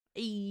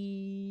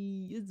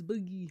Hey, it's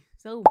Boogie.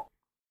 So,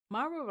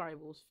 Marvel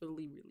Rivals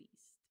fully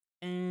released,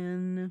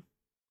 and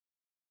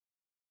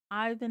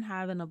I've been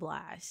having a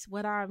blast.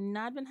 What I've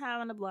not been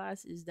having a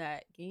blast is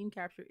that game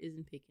capture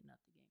isn't picking up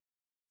the game.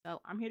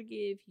 So, I'm here to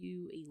give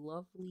you a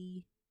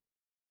lovely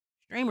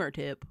streamer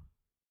tip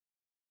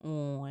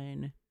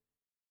on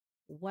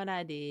what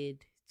I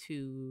did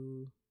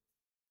to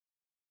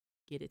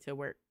get it to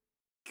work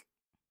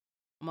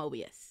on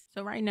OBS.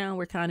 So, right now,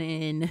 we're kind of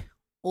in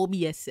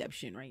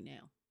OBSception right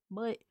now,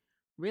 but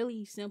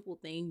really simple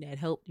thing that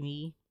helped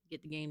me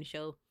get the game to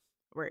show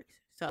works.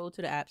 So, go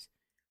to the apps,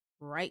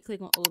 right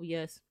click on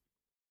OBS,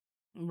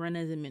 run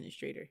as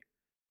administrator.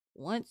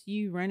 Once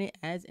you run it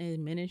as an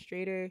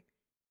administrator,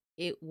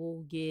 it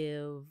will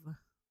give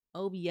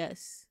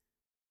OBS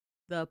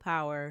the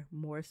power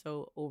more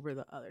so over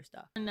the other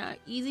stuff. Now,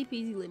 easy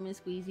peasy lemon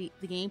squeezy,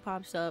 the game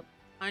pops up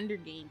under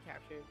game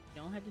capture.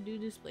 You don't have to do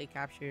display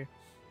capture.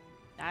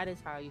 That is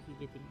how you can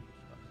get the game to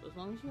show. So as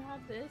long as you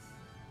have this,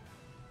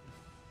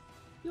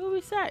 you'll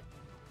be set.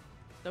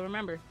 So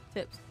remember,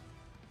 tips.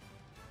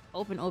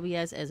 Open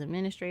OBS as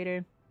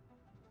administrator.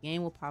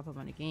 Game will pop up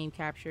on the game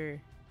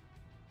capture.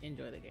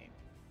 Enjoy the game.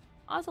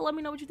 Also, let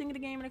me know what you think of the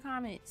game in the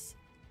comments.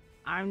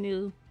 I'm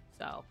new,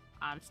 so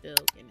I'm still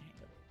getting the hang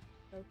of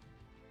it. So,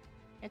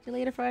 catch you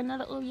later for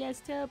another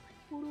OBS tip.